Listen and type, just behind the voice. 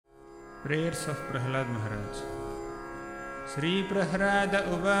Prayers of Prahlad Maharaj. Sri Prahlad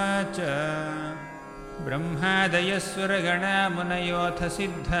Uvacha Brahmadayaswaragana Munayotha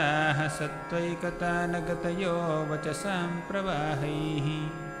Siddhaha Sattvaikatanagatayo Vachasam Pravahaihi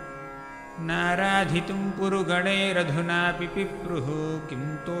Naradhitum Puruganeradhunapi Pipruhu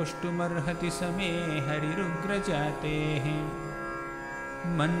Kim Toshtumarhati Same Harirugrajatehe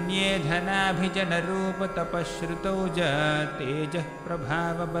Manye dhanabhijanarupa tapashrutauja tejah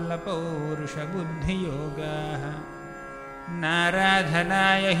prabhava balapurusha buddhi yogaha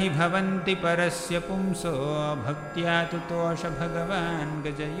naradhanaya hi bhavanti parasya pumso bhaktya tutosha bhagavan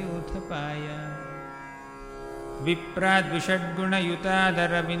gajayuthapaya viprad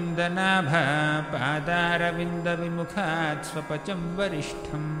vishadgunayutadaravindanabha padaravinda vimukhat swapacham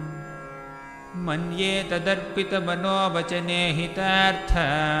varishtham Manye tadarpita manovachane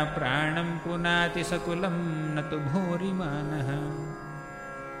hitartha pranam punati sakulam natu bhurimanaha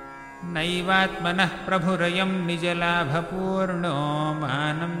Naivatmanah prabhurayam nijalabhapurno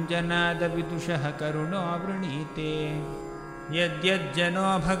manam janada vidushaha karuno vrinite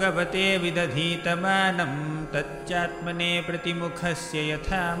Yadyajjano bhagavate vidadhitamanam tatchatmane pratimukhasya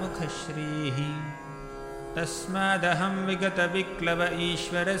yatha mukhashrihi Tasmadaham vigata viklava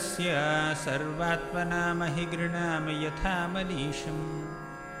ishvarasya sarvatmana mahi grinami yatha manisham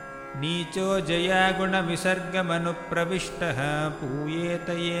Nicho jaya guna visarga manu pravishtaha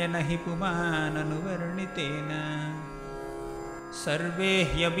puyeta yena hi pumananu Sarve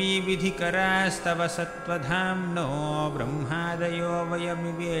hyavi vidhikarastava sattvadhamno brahmadayo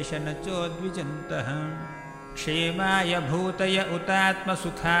vayamiveshana chodvijantaha Kshemaya bhutaya utatma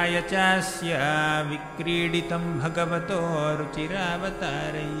sukhaya chasya vikriditam bhagavato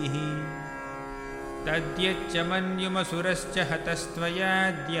ruchiravataraihi Tadyaccha manyumasurascha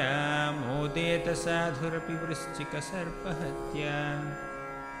hatastvayadya modeta sadhurapi vrischika sarpahatya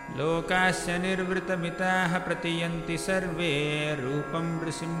Lokasya nirvritamitaha pratiyanti sarve rupam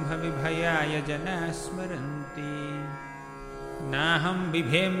vrisimha vibhayaya janasmaranti Naham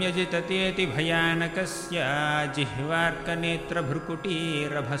bibhemya jitateti bhayanakasya jihvarkanetra bhrukuti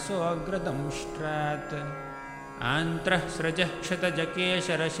rabhasogradamshtrat Antrah srajah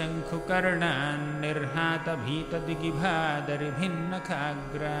kshatajekeshara shankhukarnan nirhata bhita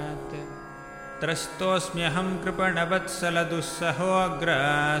digibhadaribhinnakagrat Trastosmyaham kripanavatssala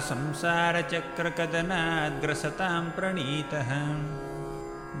dussahogra samsara chakrakadanagrasatam pranitaham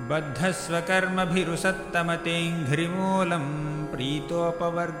Baddhasvakarmabhirusattamatenghrimulam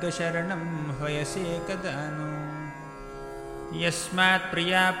Pritopavargasharanam hvayasekadano Yasmat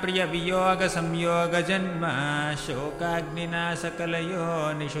priya priya viyoga samyoga janma Shokagnina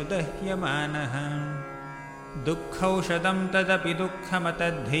sakalayo nishudahyamanaha Dukkhaushadam tadapi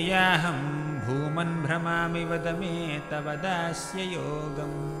dukkhamatadhiyaham Bhuman bhramami vadame tavadasya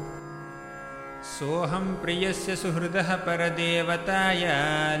yogam Soham priyasya suhridah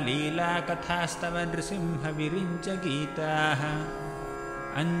paradevataya Leela kathastava nrisimha virincha gitaha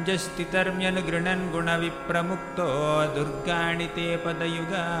Anjastitarmyanugrinan guna vipramukto Durgani te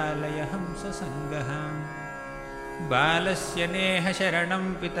padayugalaya hamsa sangaha Balasya neha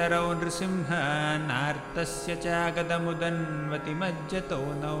sharanam pitarau nrisimha Nartasya chagadamudanvati majjato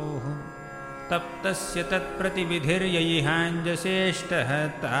nauhu Taptasya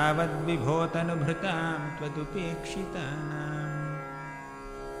tatpratividhiryayihanjaseshtah Tavad vibhotanubhritam tvadupekshitanam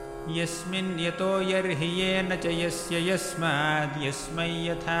Yasmin yato yarhiyena cha yasya yasmad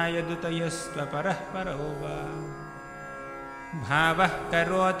Yasmai yatha yadutayastva parah parova Bhavah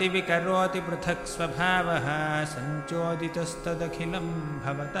karoti vikaroti prathak svabhavaha Sanchoditastadakhilam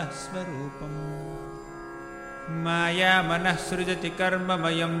bhavatah svarupam Maya manah srujati karma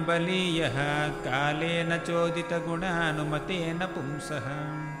mayam baliyaha Kalena chodita gunanumatena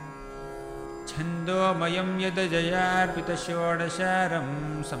pumsaha Chhando mayam yadajayarpita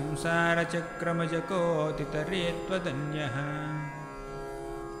shodasharam Samsara chakramajako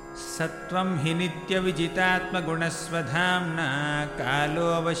Sattvam hi nitya vijitatma gunasvadhamna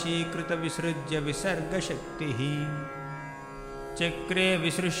Kalo vashikruta visrujya visarga shaktihi Chakre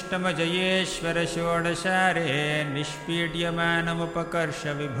visrishtamajayeshvara shodashare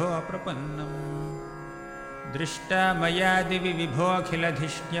Nishpidyamanamupakarsha vibho prapannam Drishta mayadivi vibho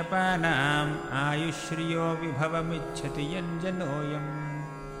khiladhishyapanam Ayushriyo vibhavamicchati yanjanoyam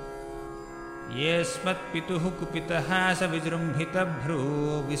Yesmat pituhu kupitaha sa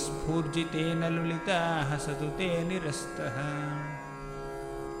vijrumbhitabhru Vispurjitena lulitaha satute nirastaha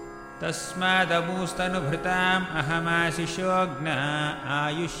Tasmadamustanubhritam ahamasishogna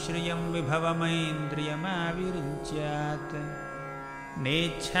Ayushriyam vibhavamaindriyamavirincyat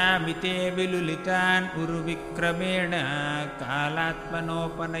नेच्छामि ते विलुलितान् उर्विक्रमेण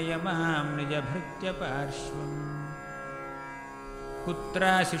कालात्मनोपनय मां निजभृत्यपार्श्वम्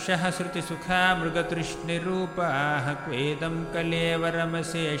कुत्राशिषः श्रुतिसुखा मृगतृष्णिरूपाः क्वेदं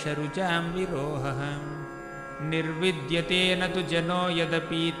कलेवरमशेषरुचां विरोहः निर्विद्यते न तु जनो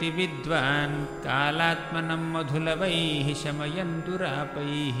यदपीति विद्वान् कालात्मनं मधुलवैः शमयन्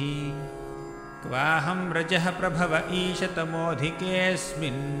दुरापैः क्वाहं रजः प्रभव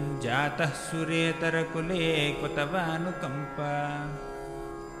ईशतमोऽधिकेऽस्मिन् जातः सुरेतरकुले क्वतवानुकम्पा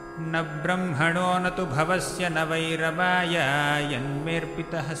न ब्रह्मणो न तु भवस्य न वैरवाय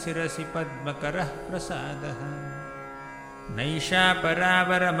यन्मेऽर्पितः शिरसि पद्मकरः प्रसादः नैषा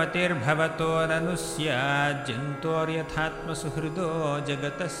परावरमतिर्भवतो ननु स्याज्जन्तोर्यथात्मसुहृदो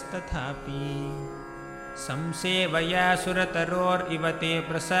जगतस्तथापि संसेवयासुरतरोरिव ते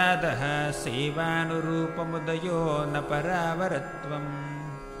प्रसादः सेवानुरूपमुदयो न परावरत्वम्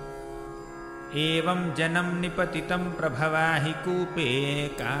एवं जनं निपतितं प्रभवा हि कूपे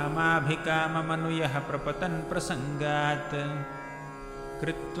कामाभिकाममनुयः प्रपतन् प्रसङ्गात्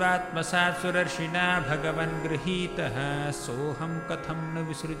कृत्वात्मसात् सुरर्षिणा भगवन् गृहीतः सोऽहं कथं न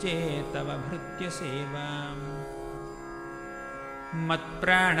विसृजे तव भृत्यसेवाम्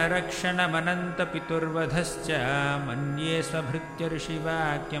मत्प्राणरक्षणमनन्तपितुर्वधश्च मन्ये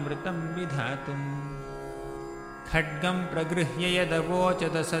स्वभृत्यर्षिवाक्यमृतं विधातुम् खड्गं प्रगृह्य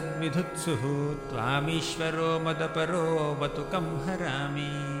यदवोचदसद्विधुत्सुः त्वामीश्वरो मदपरो वतुकं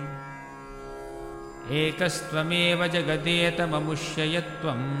हरामि एकस्त्वमेव जगदेतममुष्य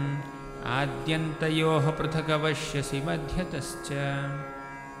यत्त्वम् आद्यन्तयोः पृथगवश्यसि मध्यतश्च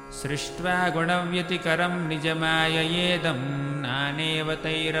सृष्ट्वा गुणव्यतिकरं निजमाययेदं नानेव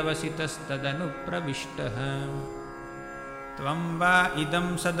तैरवसितस्तदनुप्रविष्टः त्वं वा इदं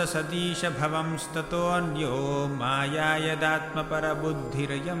सदसदीशभवंस्ततोऽन्यो माया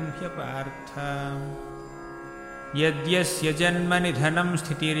यदात्मपरबुद्धिरयं ह्यपार्थ यद्यस्य जन्मनिधनं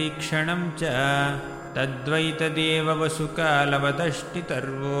स्थितिरीक्षणं च तद्वैतदेव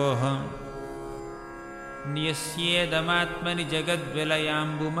वसुकालवदष्टितर्वोः न्यस्येदमात्मनि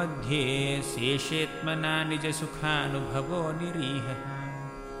जगद्विलयाम्बुमध्ये शेषेत्मना निजसुखानुभवो निरीहः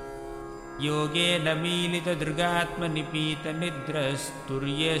योगेन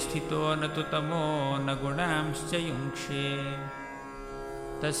मीलितदृगात्मनिपीतनिद्रस्तुर्ये स्थितो न तु तमो न गुणांश्च युङ्क्षे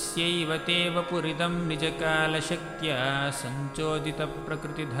तस्यैव ते वपुरिदं निजकालशक्त्या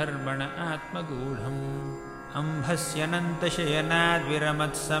सञ्चोदितप्रकृतिधर्मण आत्मगूढम्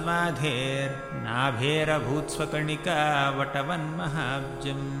अम्भस्यनन्तशयनाद्विरमत्समाधेर्नाभेरभूत्स्वकणिका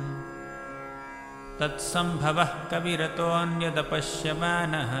वटवन्महाब्जम् तत्सम्भवः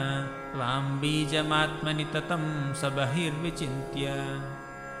कविरतोऽन्यदपश्यमानः त्वां बीजमात्मनि ततं स बहिर्विचिन्त्य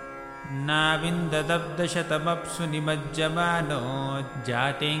नाविन्ददब्दशतमप्सु निमज्जमानो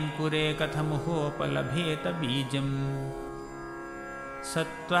जातेऽङ्कुरे कथमुहोपलभेत बीजम्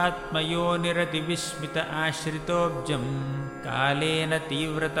सत्त्वात्मयोनिरतिविस्मित आश्रितोऽब्जं कालेन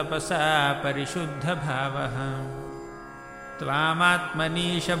तीव्रतपसा परिशुद्धभावः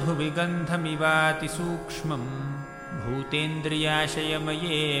त्वामात्मनीश भुवि गन्धमिवातिसूक्ष्मं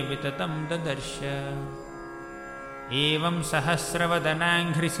भूतेन्द्रियाशयमये विततं ददर्श एवं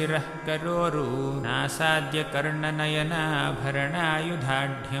सहस्रवदनाङ्घ्रिशिरः करोरु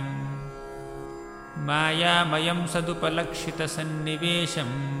नासाद्यकर्णनयनाभरणायुधाढ्यम् मायामयं सदुपलक्षितसन्निवेशं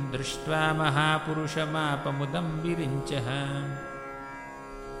दृष्ट्वा महापुरुषमापमुदं विरिञ्चः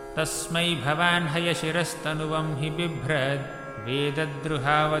तस्मै भवान् हयशिरस्तनुवं हि बिभ्रद्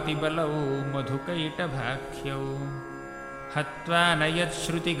वेदद्रुहावतिबलौ मधुकैटभाख्यौ हत्वा न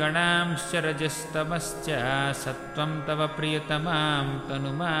यच्छ्रुतिगणांश्च रजस्तमश्च सत्त्वं तव प्रियतमां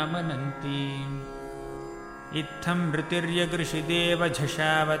तनुमामनन्ति इत्थं मृतिर्यगृषिदेव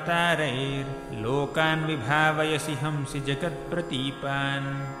झषावतारैर्लोकान् विभावयसि हंसि जगत्प्रतीपान्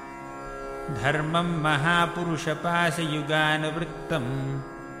धर्मं महापुरुषपाशयुगानुवृत्तं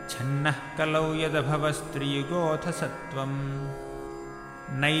छन्नः कलौ यदभवस्त्रियुगोऽथ सत्त्वम्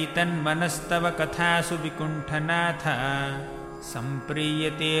नैतन्मनस्तव कथासु विकुण्ठनाथ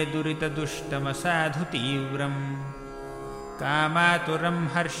सम्प्रीयते दुरितदुष्टमसाधु तीव्रम् कामातुरं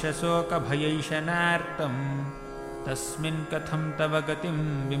हर्षशोकभयैषणार्तं तस्मिन् कथं तव गतिं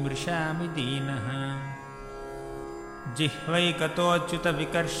विमृशामि दीनः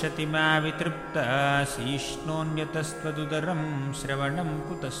जिह्वैकतोऽच्युतविकर्षति मा वितृप्ता शीष्णोऽन्यतस्त्वदुदरं श्रवणं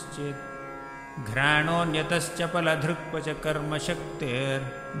कुतश्चित् घ्राणोऽन्यतश्च फलधृक्पच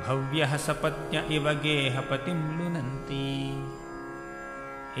कर्मशक्तिर्भव्यः सपत्न्य इव गेहपतिं लुनन्ति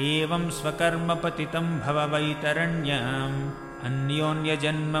एवं स्वकर्मपतितं भव वैतरण्याम्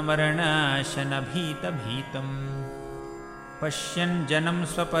अन्योन्यजन्ममरणाशनभीतभीतम् पश्यन् जनं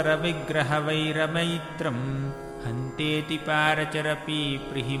स्वपरविग्रहवैरमैत्रं हन्तेति पारचरपि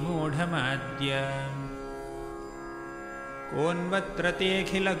प्रीहि मूढमाद्य कोन्वत्र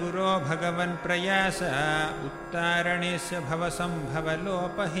तेऽखिलगुरो भगवन् प्रयास उत्तारणेस्य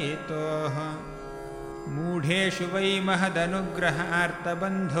भवसम्भवलोपहेतोः मूढेषु वै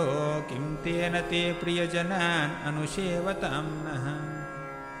महदनुग्रहार्तबन्धो किं तेन ते प्रियजनान् अनुसेवतां नः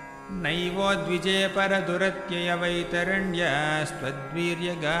नैवोद्विजे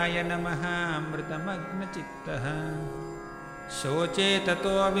परदुरत्ययवैतरण्यास्त्वद्वीर्यगायनमहामृतमग्नचित्तः शोचे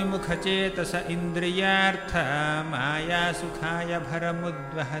ततो विमुखचेतस इन्द्रियार्थ मायासुखाय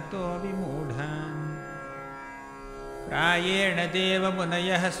भरमुद्वहतो विमूढान् प्रायेण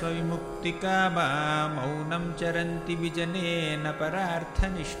देवमुनयः स्वविमुक्तिकामा मौनं चरन्ति विजनेन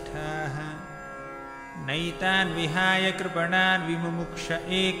परार्थनिष्ठाः नैतान् विहाय कृपणान् विमुमुक्ष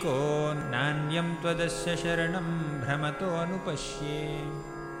एको नान्यं त्वदस्य शरणं भ्रमतोऽनुपश्ये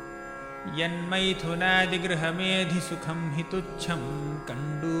यन्मैथुनादिगृहमेधिसुखं हि तुच्छं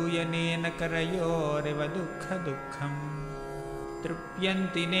कण्डूयनेन करयोरिव दुःखदुःखम्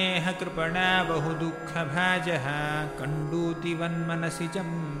तृप्यन्ति नेह कृपणा बहुदुःखभाजः कण्डूतिवन्मनसिजं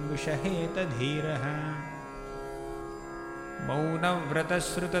विषहेतधीरः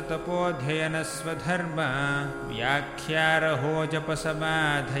मौनव्रतश्रुततपोध्ययनस्वधर्म व्याख्यारहो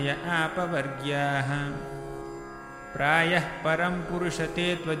जपसमाधय आपवर्ग्याः प्रायः परं पुरुषते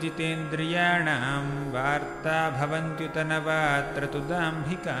त्वजितेन्द्रियाणां वार्ता भवन्त्युतनवात्र तु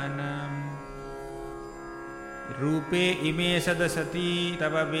दाम्भिकानाम् रूपे इमे सदसती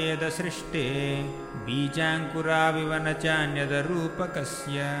तव वेदसृष्टे बीजाङ्कुराविव न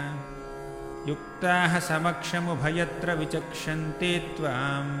चान्यदरूपकस्य युक्ताः समक्षमुभयत्र विचक्षन्ते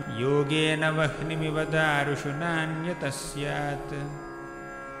त्वां योगेन वह्निमिव दारुषु नान्यतः स्यात्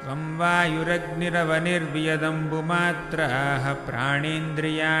त्वं वायुरग्निरवनिर्वियदम्बुमात्राः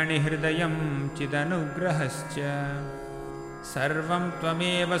प्राणेन्द्रियाणि हृदयं चिदनुग्रहश्च सर्वं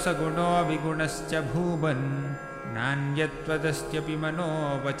त्वमेव सगुणो विगुणश्च भूवन् नान्यत्वदस्त्यपि मनो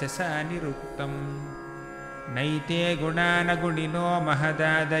वचसा निरुक्तम् नैते गुणानगुणिनो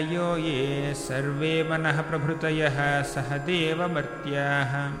महदादयो ये सर्वे मनः प्रभृतयः सह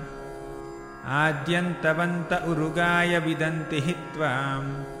देवमर्त्याः आद्यन्तवन्त उरुगाय विदन्ति हि त्वाम्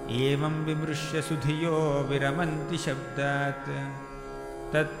एवं विमृश्य सुधियो विरमन्ति शब्दात्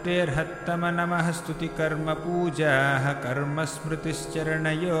तत्तेऽर्हत्तमनमः स्तुतिकर्मपूजाः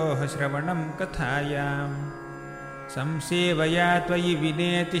कर्मस्मृतिश्चरणयोः श्रवणं कथायाम् संसेवया त्वयि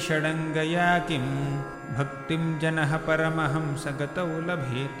विनेति षडङ्गया किं भक्तिं जनः परमहंसगतौ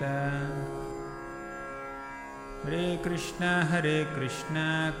लभेत हरे कृष्ण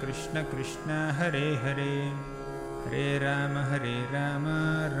कृष्ण कृष्ण हरे हरे हरे राम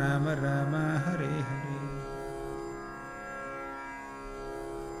राम राम हरे हरे